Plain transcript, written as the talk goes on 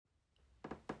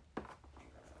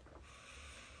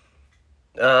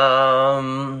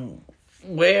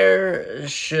Where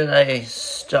should I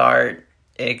start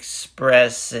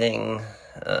expressing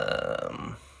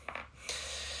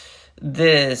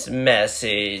this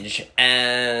message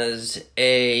as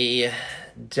a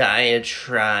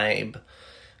diatribe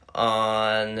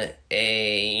on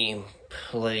a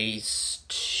place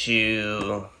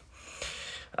to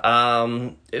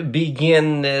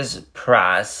begin this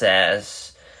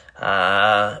process?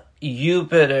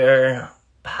 Jupiter,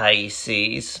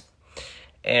 Pisces,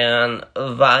 and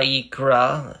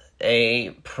Vaikra, a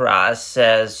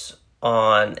process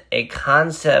on a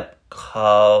concept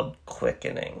called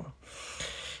quickening.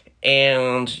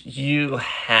 And you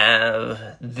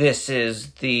have, this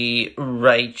is the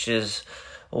righteous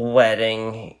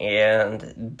wedding,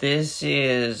 and this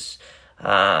is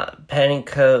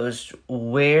Pentecost,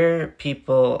 where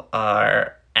people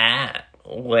are at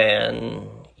when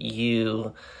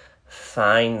you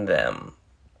find them.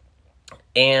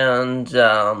 And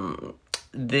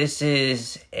this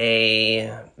is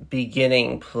a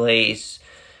beginning place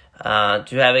to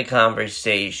have a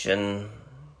conversation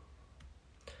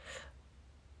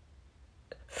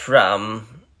from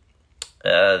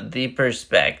the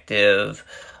perspective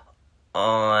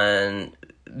on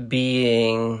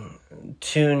being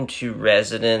tuned to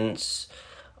resonance,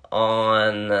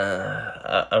 on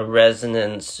a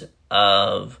resonance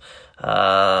of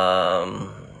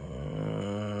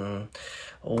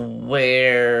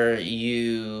where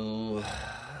you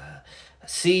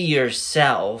see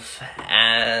yourself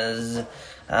as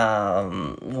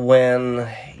when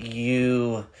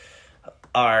you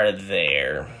are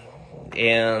there.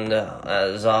 And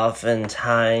as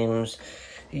oftentimes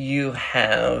you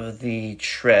have the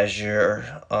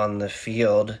treasure on the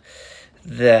field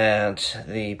that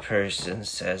the person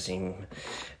says he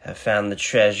found the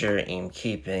treasure in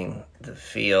keeping the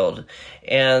field.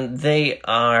 And they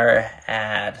are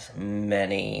at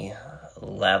many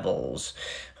levels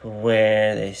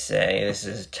where they say this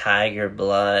is tiger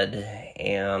blood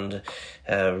and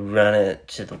run it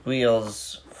till the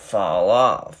wheels fall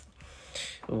off,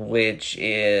 which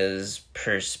is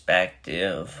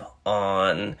perspective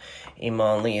on I'm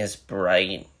only as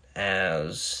bright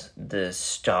as the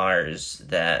stars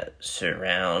that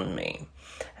surround me.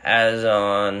 As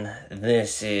on,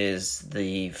 this is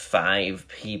the 5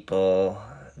 people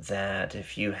that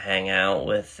if you hang out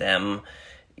with them,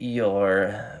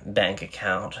 your bank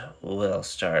account will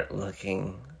start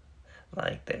looking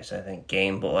like this. I think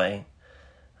Game Boy,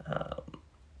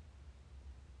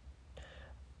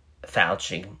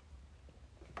 Fauci.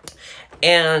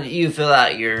 And you fill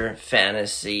out your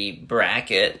fantasy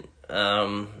bracket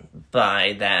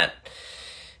by that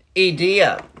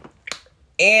idea.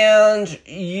 And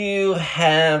you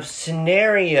have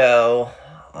scenario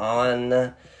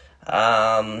on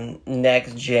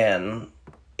next gen.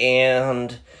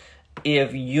 And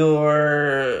if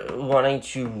you're wanting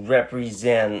to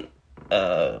represent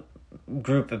a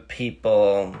group of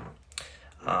people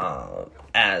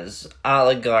as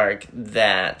oligarch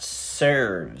that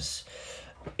serves,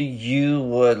 you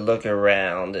would look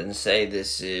around and say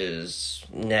this is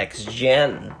next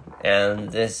gen,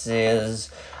 and this is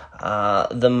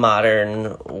the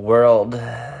modern world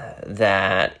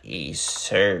that ye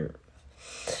serve.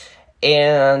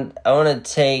 And I want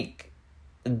to take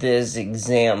this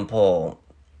example.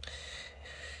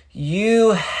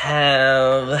 You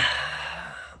have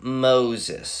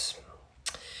Moses,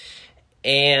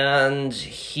 and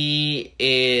he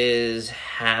is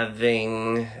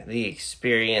having the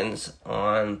experience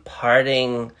on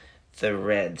parting the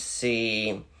Red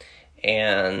Sea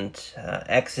and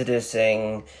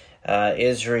exodusing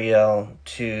Israel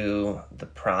to the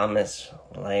promised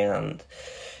land.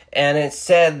 And it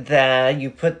said that you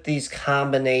put these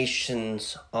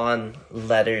combinations on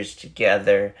letters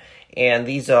together, and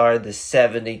these are the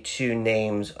 72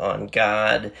 names on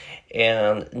God,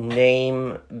 and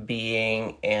name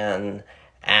being an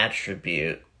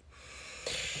attribute.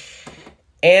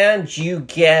 And you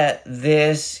get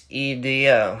this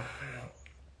idea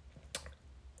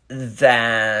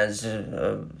that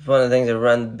one of the things that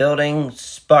run Building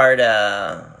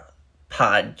Sparta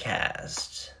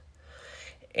podcast.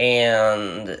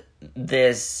 And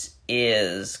this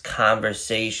is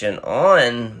conversation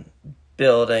on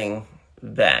building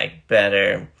back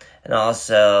better and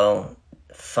also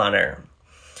funner.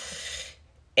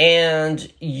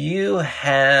 And you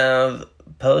have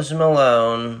Post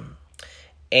Malone,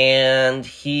 and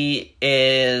he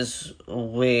is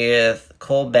with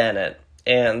Cole Bennett,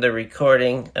 and they're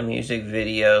recording a music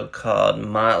video called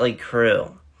Motley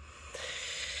Crue.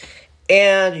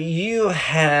 And you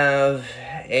have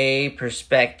a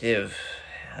perspective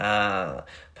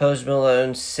Post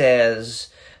Malone says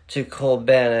to Cole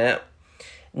Bennett,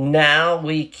 now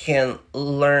we can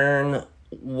learn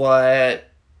what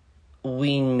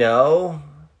we know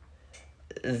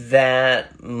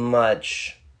that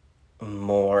much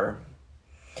more.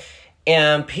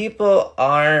 And people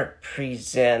are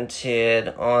presented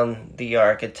on the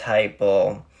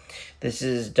archetypal. This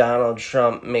is Donald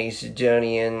Trump,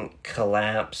 Macedonian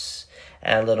collapse.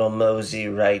 And Little Mosey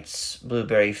writes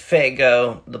Blueberry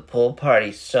Faygo, the pool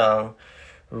party song,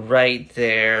 right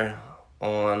there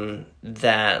on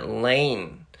that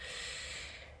lane.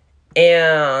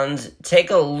 And take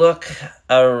a look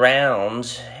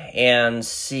around and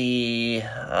see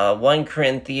 1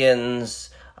 Corinthians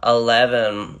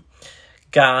 11,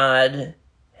 God,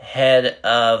 head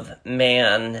of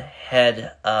man,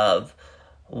 head of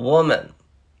woman.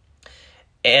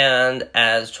 And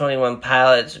as 21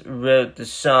 Pilots wrote the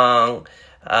song,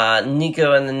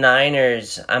 Nico and the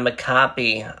Niners, I'm a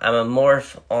copy, I'm a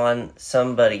morph on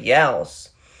somebody else.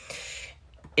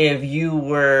 If you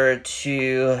were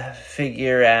to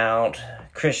figure out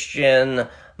Christian,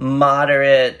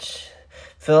 moderate,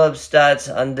 Philip Stutt's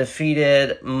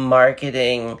undefeated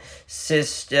marketing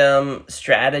system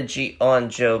strategy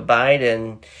on Joe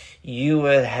Biden, you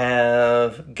would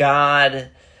have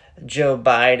God, Joe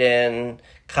Biden,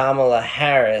 Kamala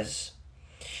Harris,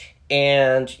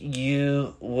 and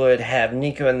you would have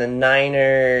Nico and the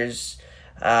Niners.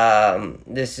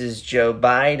 This is Joe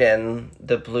Biden,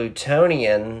 the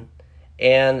Plutonian,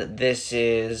 and this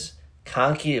is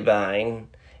Concubine,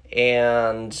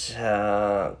 and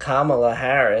Kamala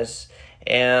Harris,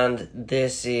 and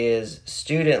this is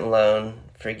Student Loan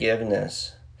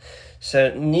Forgiveness.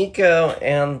 So Nico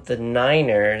and the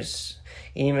Niners,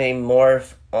 you may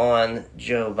morph on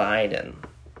Joe Biden.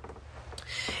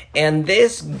 And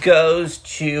this goes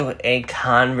to a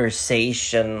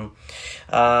conversation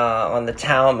on the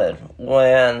Talmud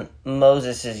when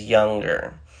Moses is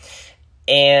younger.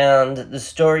 And the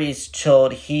story is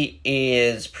told he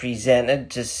is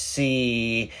presented to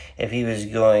see if he was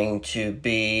going to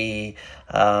be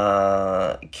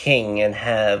king and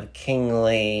have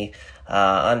kingly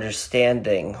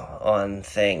understanding on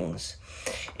things.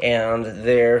 And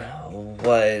there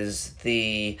was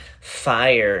the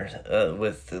fire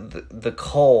with the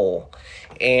coal,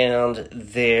 and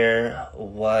there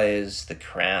was the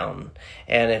crown.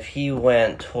 And if he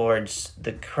went towards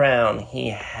the crown, he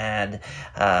had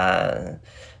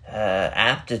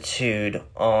aptitude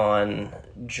on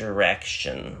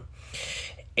direction.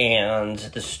 And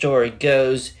the story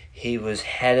goes, he was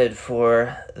headed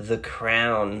for the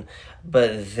crown,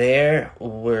 but there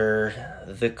were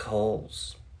the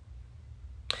coals.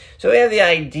 So we have the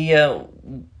idea,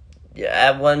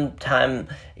 at one time,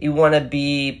 you want to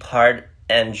be part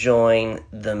and join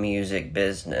the music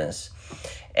business.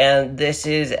 And this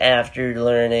is after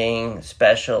learning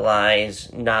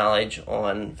specialized knowledge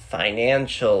on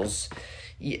financials.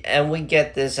 And we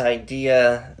get this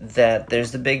idea that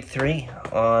there's the big three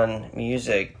on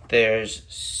music. There's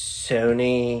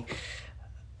Sony,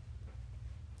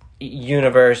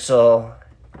 Universal,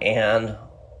 and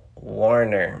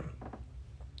Warner.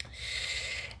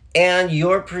 And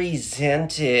you're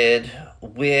presented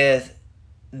with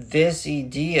this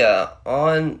idea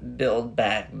on Build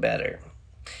Back Better.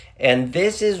 And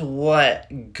this is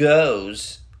what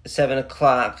goes 7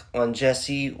 o'clock on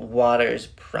Jesse Waters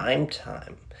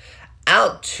Primetime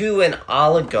out to an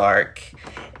oligarch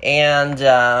and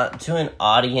to an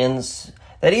audience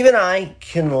that even I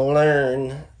can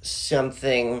learn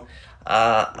something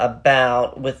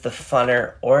about with the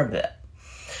funner orbit.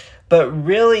 But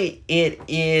really, it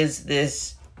is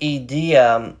this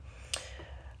idea.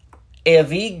 If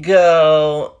we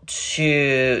go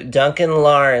to Duncan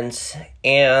Lawrence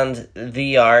and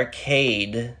the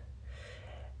arcade,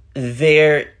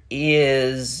 there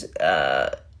is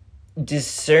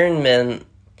discernment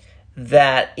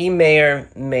that he may or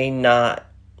may not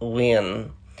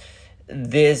win.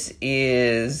 This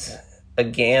is a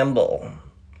gamble.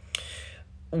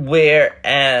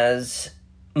 Whereas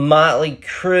Motley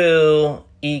Crue,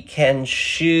 he can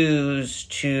choose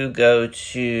to go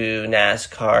to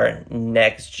NASCAR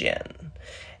Next Gen.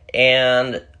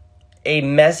 And a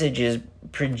message is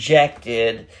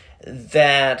projected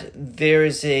that there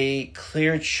is a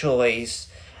clear choice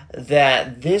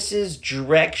that this is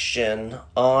direction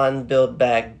on Build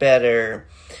Back Better,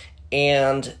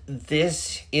 and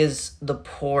this is the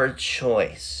poor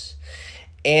choice.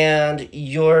 And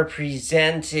you're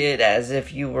presented as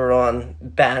if you were on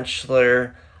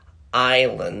Bachelor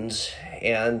Island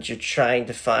and you're trying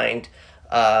to find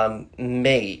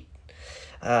mate.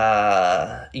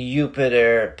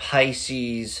 Jupiter,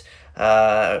 Pisces,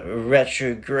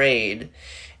 retrograde.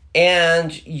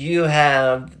 And you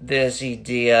have this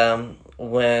idea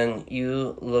when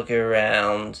you look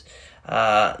around,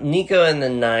 Nico and the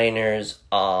Niners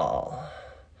all.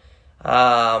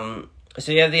 So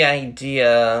you have the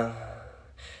idea,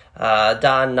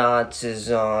 Don Knotts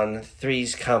is on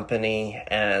Three's Company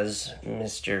as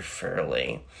Mr.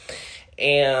 Furley.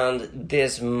 And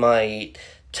this might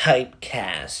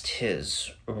typecast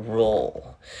his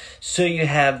role. So you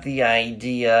have the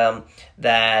idea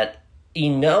that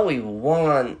we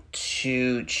want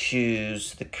to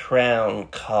choose the crown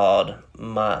called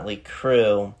Motley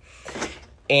Crue,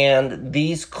 and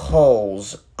these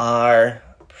coals are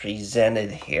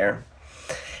presented here.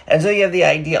 And so you have the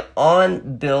idea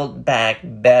on Build Back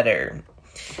Better.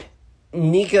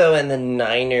 Nico and the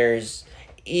Niners,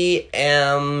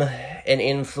 EM, an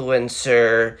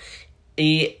influencer,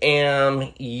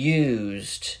 EM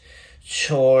used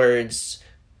towards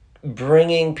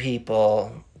bringing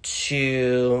people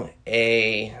to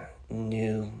a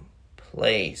new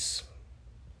place.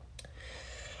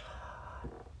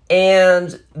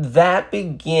 And that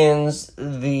begins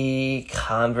the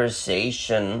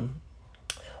conversation.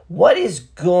 What is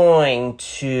going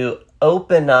to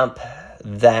open up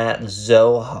that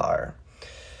Zohar?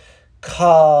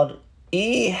 Called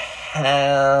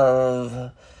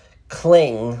have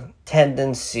cling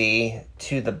tendency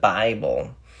to the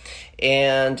Bible.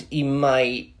 And you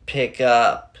might pick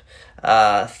up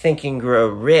Think and Grow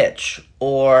Rich,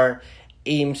 or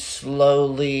aim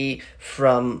slowly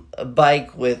from a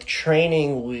bike with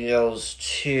training wheels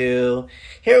to,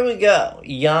 here we go,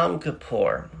 Yom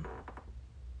Kippur.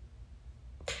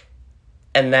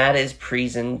 And that is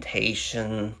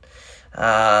presentation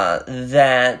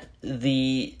that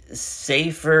the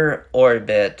safer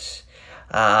orbit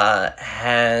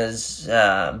has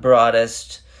brought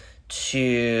us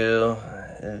to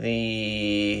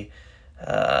the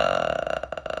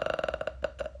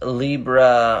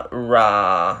Libra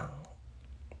Ra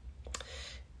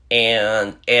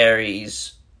and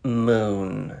Aries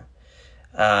Moon,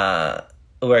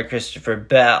 where Christopher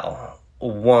Bell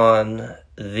won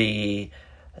the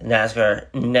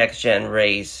NASCAR Next Gen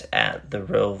race at the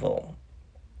Roval.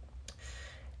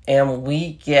 And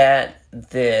we get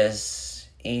this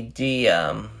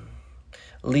idea,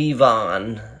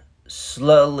 Levon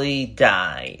slowly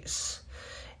dies.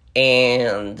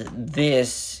 And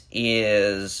this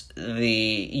is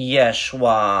the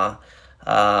Yeshua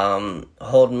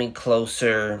Hold Me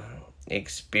Closer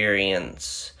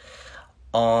experience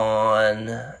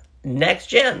on Next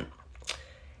Gen.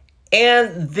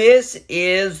 And this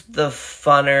is the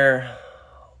funner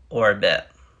orbit,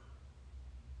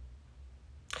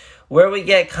 where we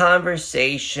get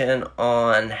conversation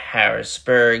on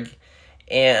Harrisburg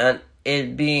and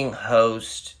it being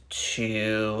host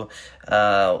to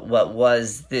what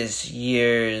was this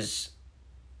year's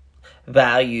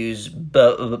Values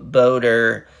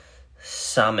Boater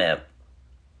Summit.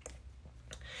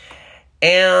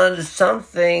 And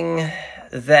something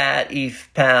that Eve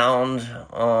found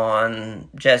on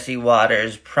Jesse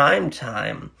Waters'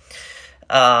 Primetime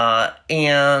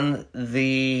and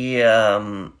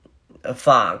the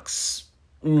Fox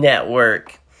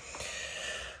network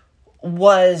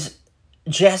was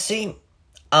Jesse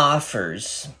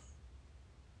offers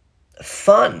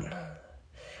fun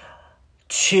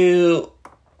to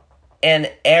an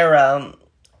era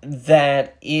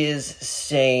that is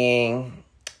saying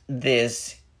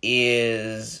this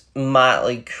is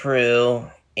Motley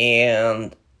Crue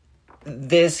and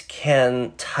this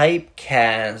can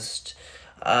typecast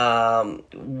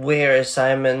where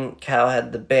Simon Cowell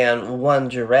had the band One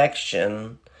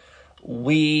Direction,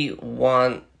 we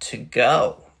want to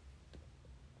go.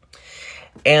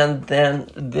 And then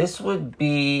this would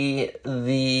be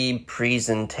the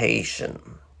presentation.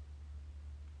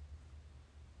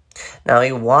 Now,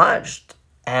 he watched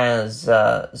as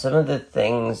some of the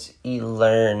things he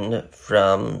learned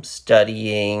from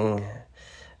studying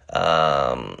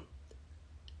a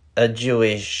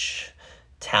Jewish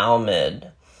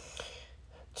Talmud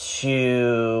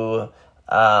to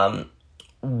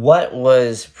what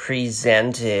was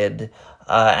presented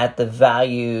at the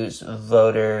Values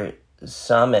Voter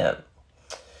Summit.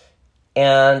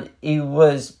 And he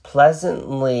was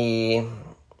pleasantly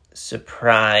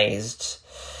surprised.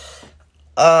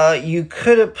 You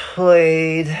could have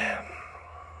played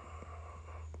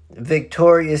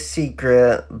Victoria's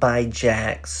Secret by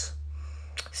Jax,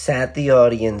 sat the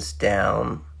audience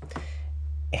down,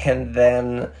 and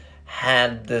then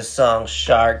had the song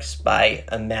Sharks by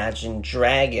Imagine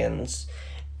Dragons,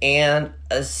 and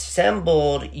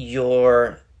assembled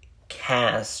your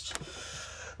cast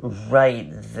right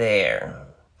there.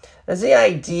 That's the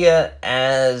idea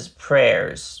as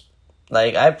prayers.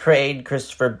 Like, I prayed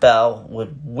Christopher Bell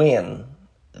would win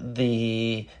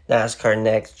the NASCAR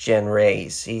Next Gen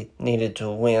race. He needed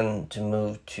to win to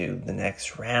move to the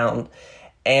next round.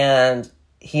 And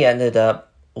he ended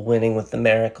up winning with the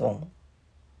miracle.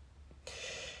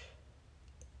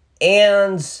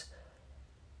 And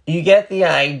you get the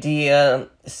idea.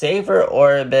 Safer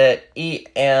orbit,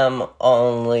 EM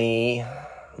only,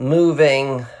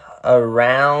 moving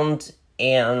around,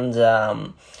 and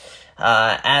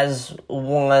as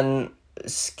one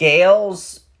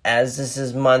scales, as this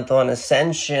is month on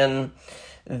ascension,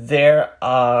 there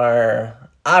are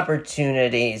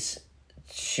opportunities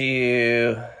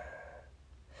to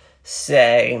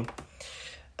say,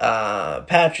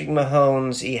 Patrick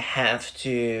Mahomes, you have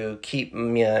to keep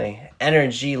my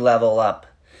energy level up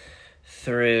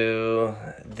through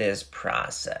this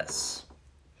process.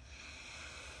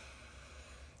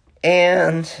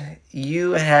 And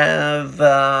you have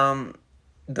the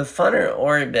funner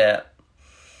orbit,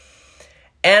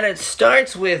 and it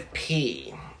starts with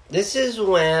P. This is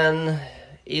when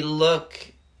you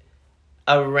look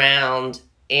around,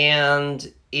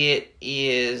 and it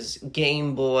is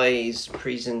Game Boy's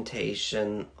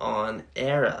presentation on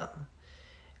Era.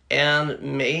 And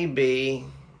maybe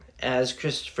as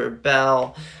Christopher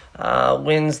Bell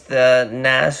wins the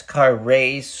NASCAR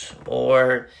race,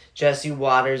 or Jesse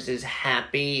Waters is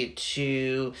happy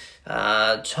to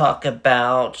talk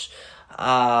about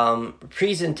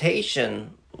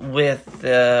presentation with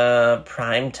the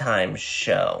primetime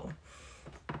show.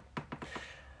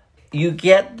 You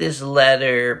get this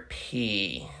letter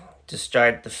P to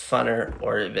start the funner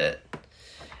orbit,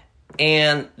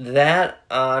 and that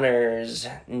honors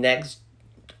next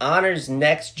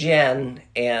gen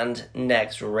and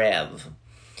next rev.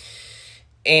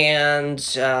 And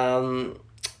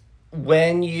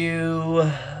when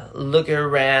you look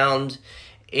around,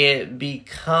 it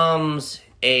becomes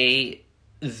a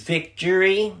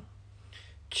victory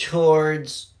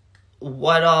towards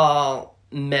what all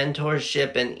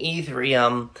mentorship and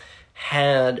Ethereum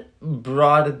had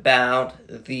brought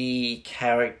about the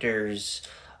characters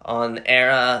on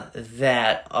Era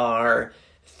that are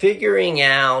figuring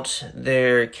out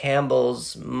their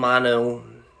Campbell's mono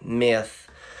myth,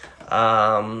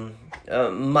 much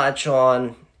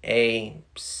on a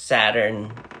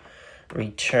Saturn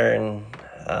return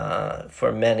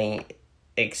for many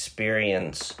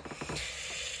experience.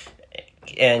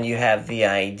 And you have the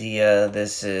idea,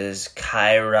 this is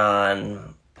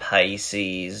Chiron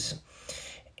Pisces,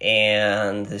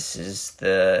 and this is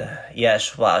the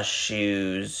Yeshua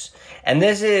shoes. And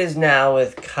this is now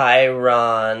with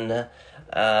Chiron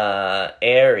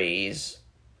Aries.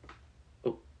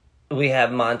 We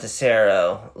have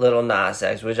Montecero, Little Nas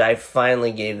X, which I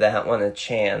finally gave that one a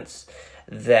chance.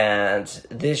 That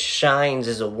this shines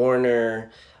as a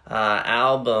Warner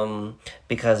album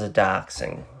because of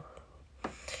doxing.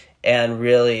 And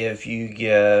really, if you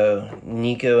go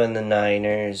Nico and the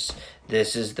Niners,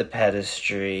 this is the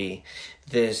pedestry,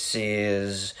 this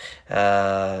is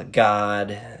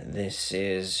God, this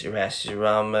is Erastus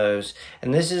Ramos,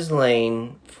 and this is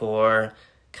Lane for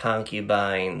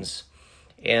Concubines.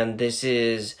 And this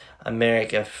is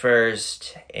America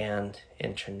First and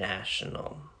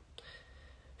International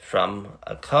from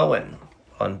a Cohen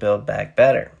on Build Back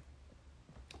Better.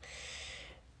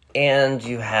 And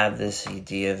you have this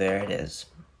idea, there it is.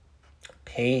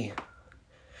 P.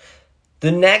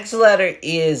 The next letter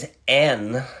is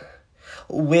N,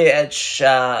 which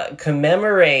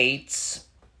commemorates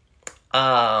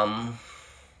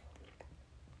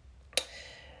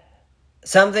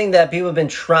something that people have been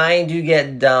trying to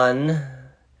get done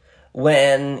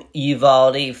when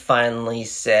Uvalde finally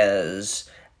says,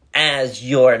 as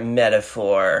your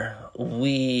metaphor,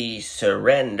 we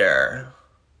surrender.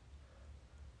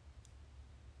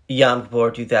 Yom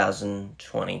Kippur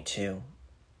 2022.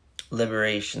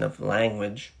 Liberation of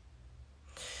language.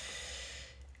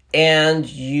 And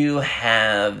you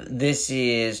have, this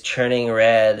is Turning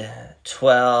Red,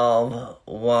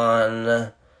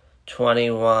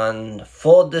 12/1/21.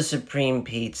 Fold the Supreme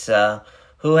Pizza.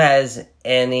 Who has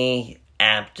any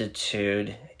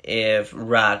aptitude if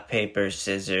rock, paper,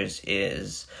 scissors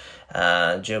is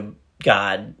Joe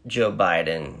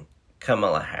Biden,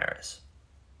 Kamala Harris?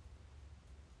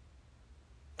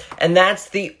 And that's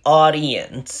the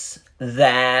audience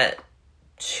that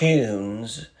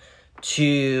tunes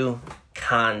to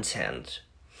content.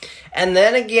 And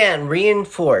then again,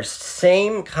 reinforced,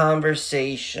 same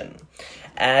conversation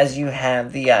as you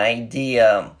have the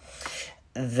idea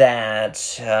that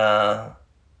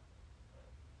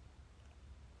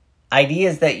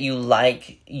Ideas that you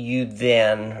like, you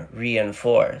then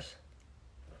reinforce.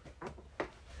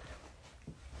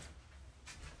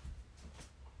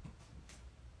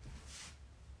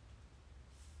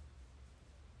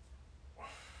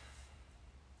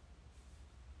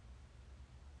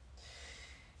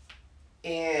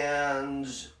 And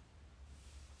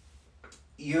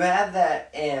you have that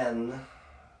N,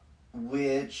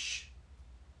 which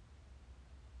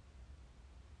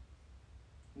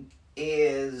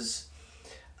is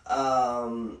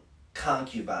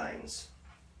concubines.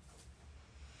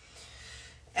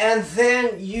 And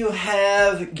then you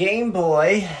have Game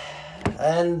Boy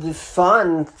and the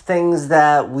fun things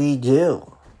that we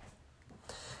do.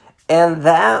 And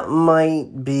that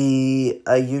might be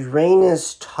a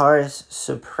Uranus-Taurus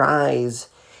surprise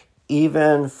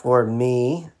even for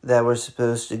me that we're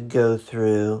supposed to go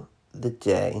through the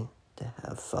day to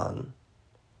have fun.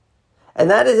 And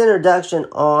that is Introduction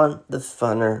on the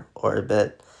Funner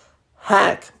Orbit.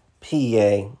 Hack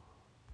PA.